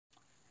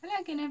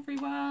again,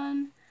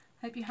 everyone.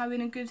 Hope you're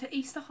having a good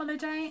Easter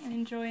holiday and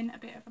enjoying a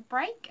bit of a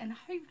break and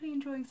hopefully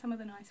enjoying some of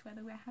the nice weather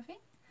we're having.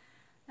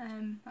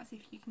 That's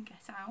if you can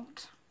get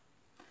out.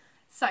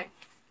 So,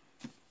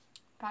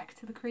 back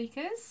to the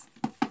Creakers.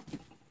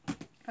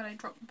 But I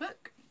dropped the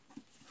book.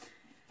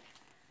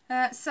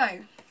 So,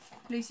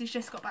 Lucy's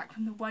just got back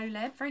from the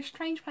Woleb. Very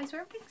strange place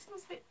where everything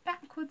seems a bit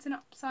backwards and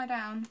upside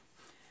down.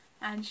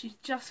 And she's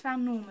just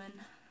found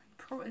Norman.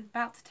 Probably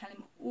about to tell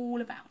him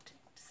all about it.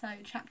 So,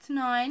 chapter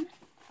 9,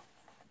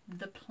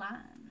 The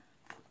Plan.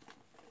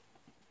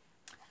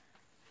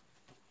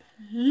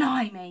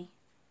 Blimey!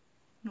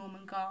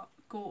 Norman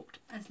gawped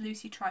as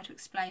Lucy tried to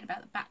explain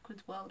about the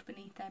backwards world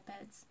beneath their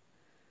beds.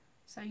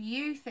 So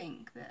you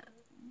think that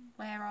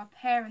where our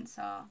parents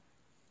are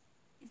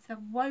is the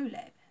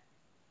Woleb?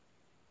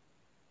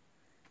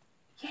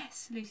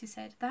 Yes, Lucy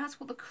said. That's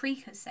what the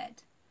Creakers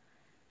said.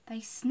 They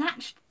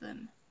snatched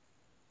them.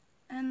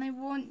 And they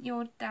want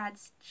your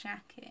dad's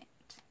jacket.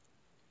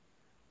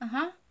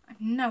 Uh-huh.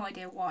 I've no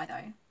idea why,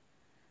 though.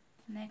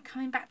 And they're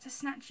coming back to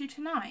snatch you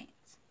tonight.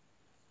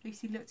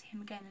 Lucy looked at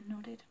him again and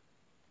nodded.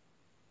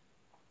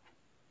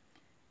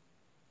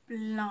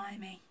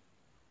 Blimey,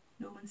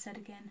 Norman said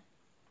again.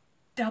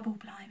 Double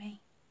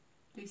blimey,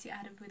 Lucy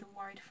added with a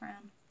worried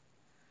frown.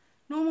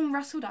 Norman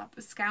rustled up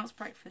a scout's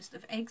breakfast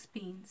of eggs,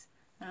 beans,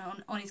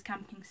 and on his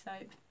camping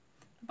stove.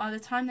 But by the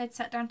time they'd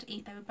sat down to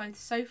eat, they were both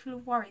so full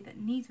of worry that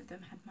neither of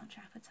them had much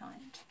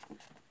appetite.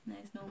 And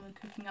there's Norman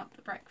cooking up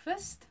the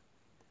breakfast,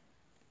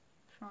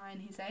 frying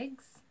his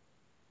eggs.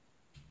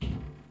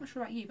 Not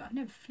sure about you, but I've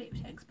never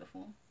flipped eggs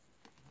before.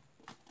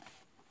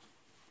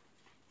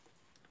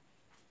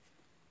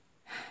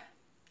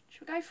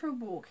 Shall we go for a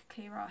walk,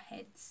 clear our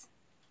heads?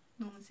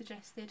 Norman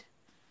suggested,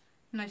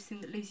 noticing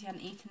that Lucy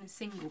hadn't eaten a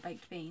single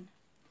baked bean.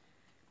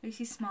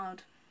 Lucy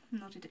smiled and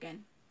nodded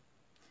again.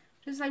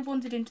 But as they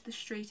wandered into the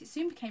street, it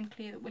soon became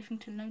clear that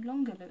Whiffington no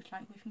longer looked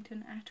like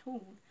Whiffington at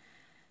all.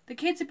 The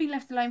kids had been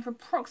left alone for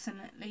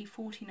approximately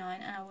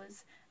 49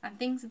 hours, and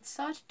things had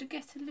started to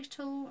get a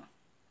little...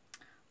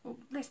 Well,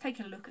 let's take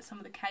a look at some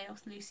of the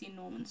chaos Lucy and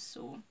Norman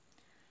saw.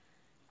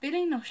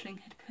 Billy Noshling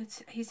had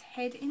put his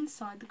head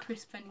inside the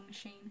crisp vending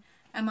machine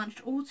and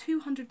munched all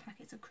 200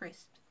 packets of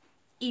crisps,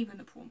 even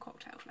the prawn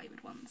cocktail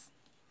flavoured ones.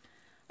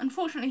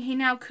 Unfortunately, he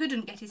now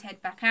couldn't get his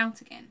head back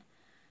out again.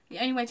 The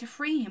only way to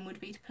free him would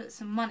be to put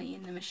some money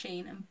in the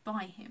machine and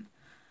buy him.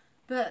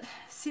 But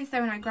since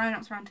there were no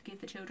grown-ups around to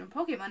give the children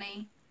pocket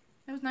money,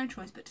 there was no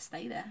choice but to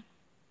stay there.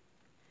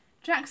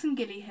 Jackson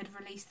Gilly had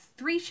released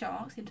 3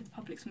 sharks into the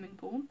public swimming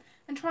pool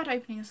and tried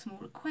opening a small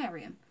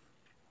aquarium.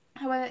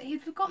 However, he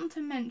had forgotten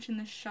to mention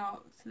the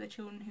sharks to the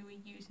children who were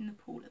using the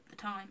pool at the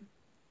time.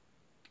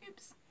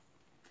 Oops.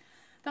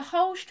 The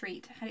whole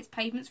street had its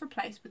pavements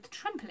replaced with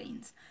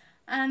trampolines,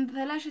 and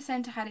the leisure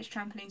centre had its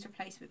trampolines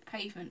replaced with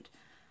pavement.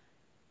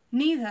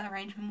 Neither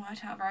arrangement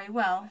worked out very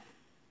well.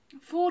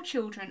 4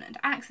 children had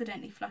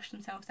accidentally flushed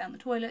themselves down the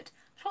toilet,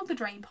 clogged the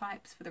drain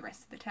pipes for the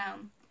rest of the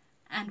town,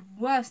 and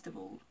worst of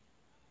all,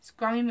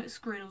 Scrummy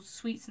McScriddle's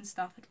sweets and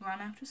stuff had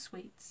run out of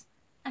sweets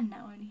and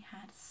now only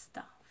had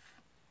stuff.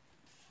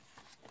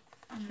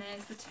 And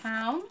there's the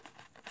town.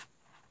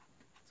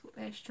 That's what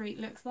their street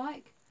looks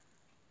like.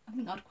 I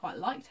think I'd quite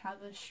like to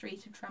have a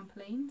street of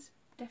trampolines.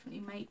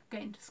 Definitely make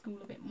getting to school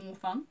a bit more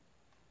fun.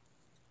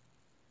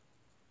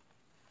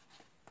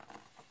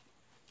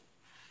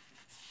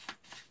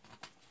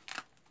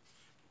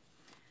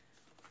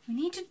 We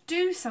need to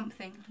do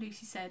something,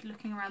 Lucy said,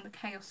 looking around the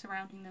chaos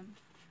surrounding them,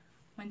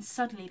 when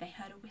suddenly they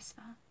heard a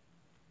whisper.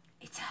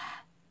 It's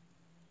her,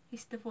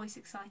 hissed the voice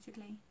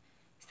excitedly.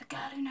 It's the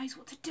girl who knows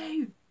what to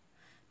do.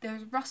 There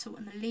was a rustle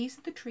and the leaves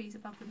of the trees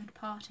above them had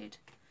parted.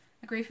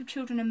 A group of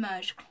children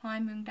emerged,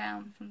 climbing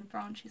down from the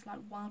branches like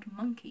wild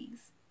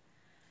monkeys.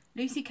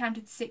 Lucy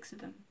counted 6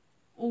 of them,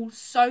 all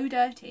so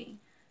dirty,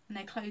 and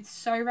their clothes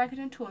so ragged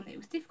and torn that it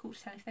was difficult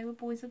to tell if they were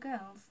boys or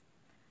girls.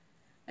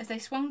 As they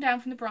swung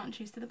down from the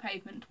branches to the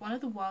pavement, one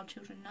of the wild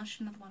children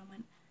nudged another one and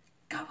went,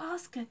 Go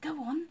ask her,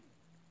 go on.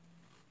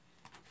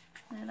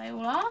 There they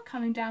all are,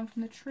 coming down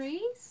from the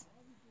trees.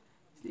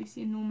 There's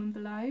Lucy and Norman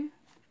below.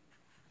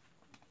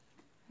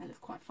 That looks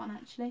quite fun,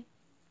 actually,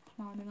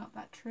 climbing up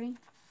that tree.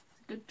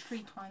 It's a good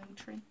tree climbing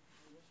tree.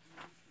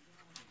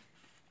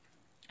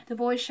 The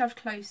boys shuffled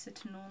closer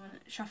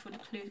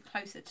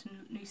to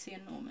Lucy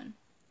and Norman.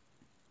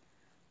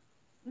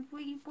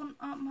 We want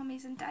our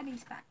mummies and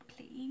daddies back,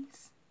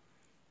 please.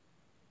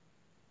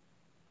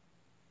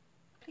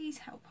 Please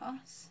help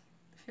us,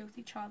 the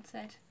filthy child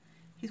said,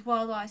 his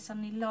wild eyes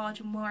suddenly large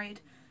and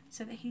worried,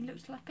 so that he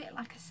looked a bit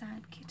like a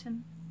sad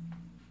kitten.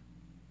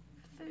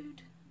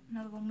 Food,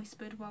 another one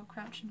whispered while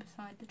crouching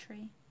beside the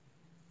tree.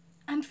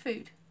 And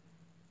food,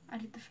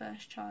 added the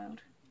first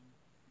child.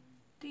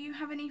 Do you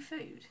have any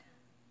food?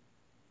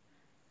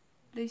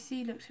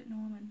 Lucy looked at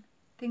Norman.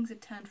 Things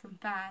had turned from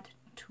bad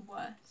to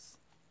worse.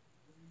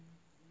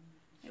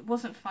 It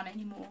wasn't fun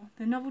anymore.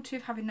 The novelty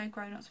of having no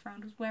grown-ups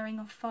around was wearing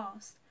off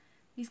fast.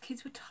 These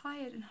kids were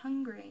tired and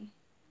hungry.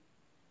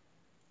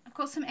 I've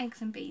got some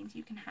eggs and beans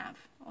you can have,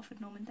 offered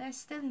Norman. They're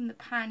still in the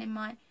pan in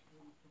my...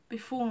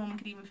 Before Norman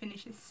could even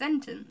finish his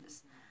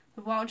sentence,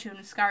 the wild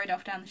children scurried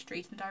off down the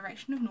street in the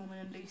direction of Norman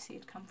and Lucy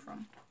had come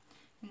from,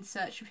 in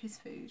search of his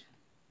food.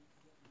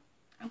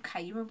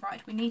 Okay, you were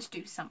right. We need to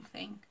do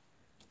something,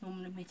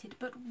 Norman admitted.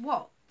 But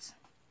what?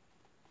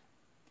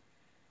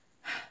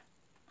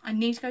 I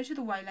need to go to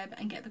the Woleb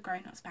and get the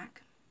grown-ups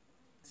back,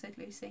 said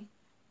Lucy,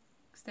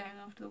 staring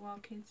after the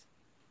wild kids.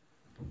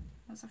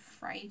 I was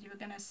afraid you were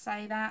going to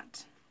say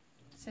that,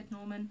 said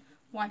Norman,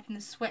 wiping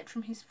the sweat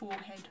from his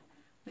forehead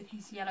with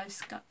his yellow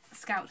scout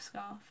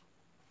scarf.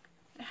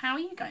 But how are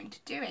you going to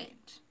do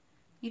it?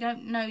 You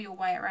don't know your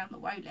way around the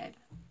Woleb.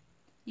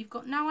 You've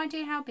got no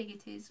idea how big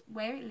it is,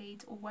 where it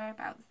leads, or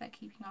whereabouts they're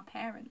keeping our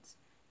parents.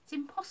 It's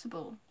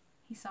impossible,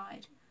 he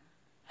sighed.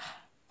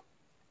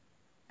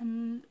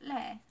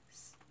 Unless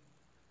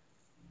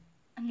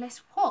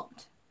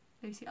what?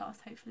 Lucy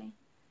asked hopefully.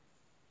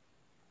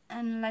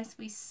 Unless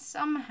we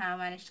somehow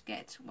manage to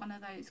get one of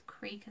those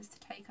Creakers to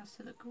take us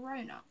to the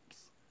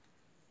grown-ups.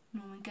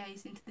 Norman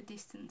gazed into the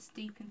distance,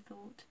 deep in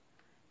thought.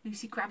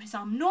 Lucy grabbed his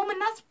arm. Norman,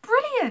 that's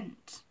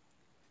brilliant!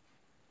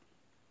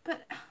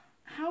 But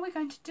how are we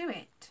going to do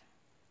it?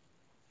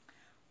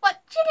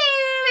 What you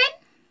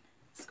doing?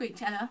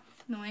 Squeaked Ella,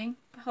 annoying,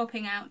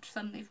 hopping out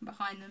suddenly from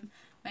behind them,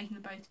 making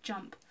them both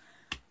jump.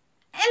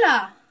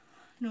 Ella!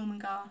 Norman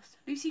gasped.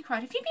 Lucy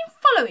cried, have you been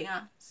following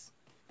us?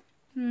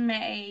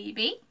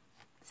 Maybe,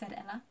 said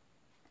Ella.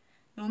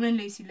 Norman and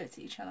Lucy looked at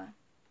each other.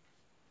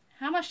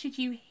 How much did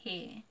you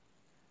hear?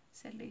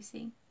 Said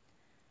Lucy.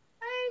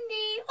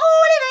 Only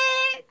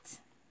all of it,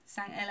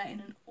 sang Ella in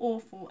an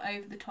awful,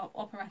 over-the-top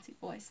operatic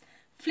voice,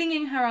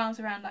 flinging her arms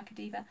around like a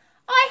diva.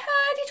 I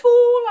heard it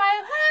all,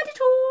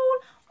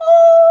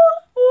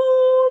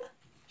 all,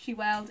 she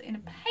wailed in a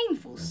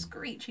painful,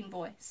 screeching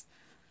voice.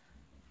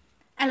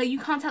 Ella, you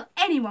can't tell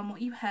anyone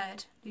what you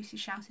heard, Lucy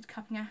shouted,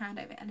 cupping her hand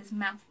over Ella's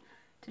mouth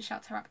to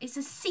shut her up. It's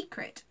a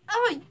secret.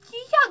 Oh,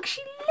 yuck,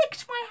 she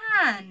licked my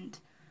hand,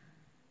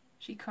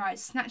 she cried,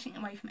 snatching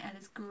away from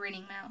Ella's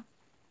grinning mouth.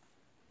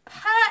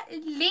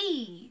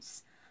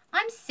 Please.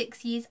 I'm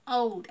 6 years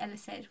old, Ella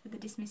said, with a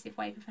dismissive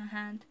wave of her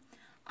hand.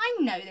 I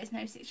know there's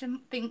no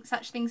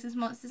such things as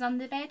monsters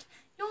under the bed.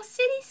 Your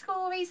silly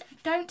stories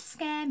don't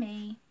scare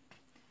me.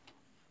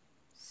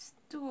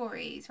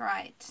 Stories,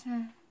 right,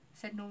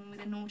 said Norman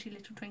with a naughty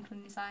little twinkle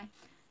in his eye.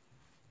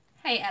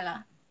 Hey,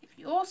 Ella, if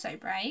you're so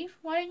brave,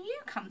 why don't you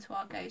come to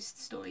our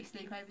ghost story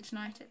sleepover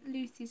tonight at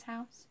Lucy's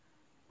house?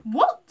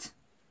 What?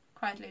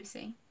 Cried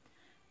Lucy.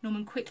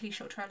 Norman quickly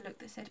shot her a look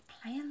that said,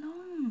 play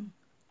along.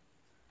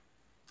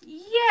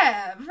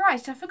 Yeah,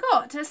 right, I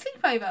forgot. A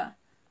sleepover,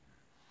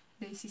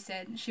 Lucy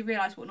said. She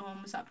realised what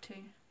Norman was up to.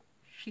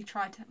 She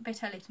bit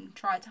her lip and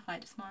tried to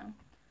hide a smile.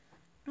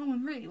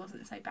 Norman really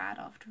wasn't so bad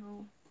after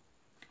all.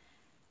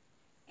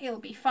 It'll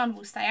be fun.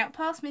 We'll stay out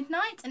past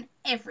midnight and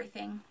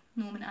everything,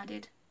 Norman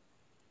added.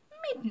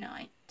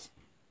 Midnight?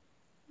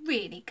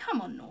 Really? Come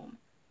on, Norm.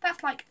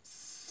 That's like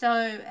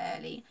so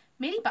early.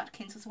 Millie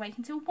Butkins was awake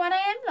until 1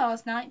 AM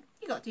last night.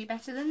 You got to do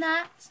better than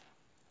that.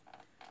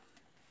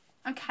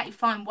 Okay,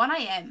 fine, 1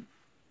 AM,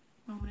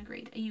 Norman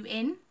agreed. Are you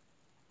in?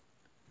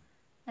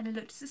 Ella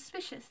looked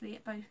suspiciously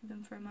at both of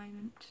them for a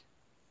moment,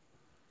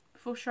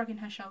 before shrugging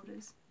her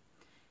shoulders.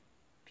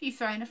 If you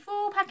throw in a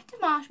full packet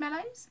of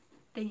marshmallows,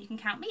 then you can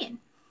count me in.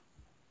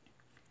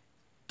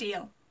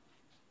 Deal,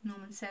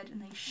 Norman said,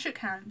 and they shook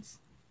hands.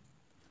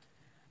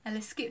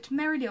 Ella skipped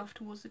merrily off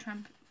towards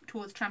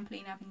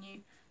Trampoline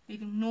Avenue,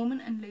 leaving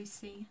Norman and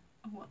Lucy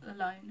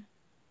alone.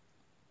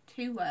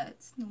 2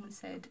 words, Norman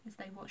said as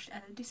they watched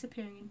Ella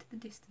disappearing into the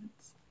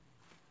distance.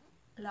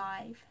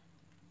 Live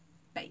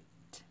bait.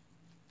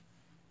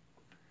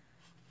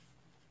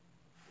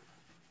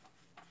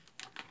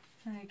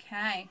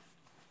 Okay.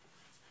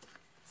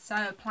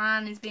 So a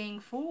plan is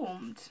being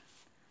formed.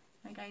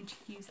 We're going to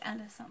use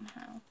Ella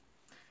somehow.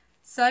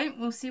 So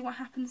we'll see what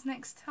happens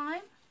next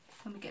time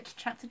when we get to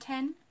chapter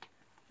 10,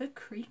 The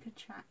Creaker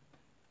Trap.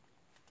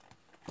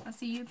 I'll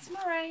see you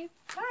tomorrow.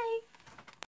 Bye.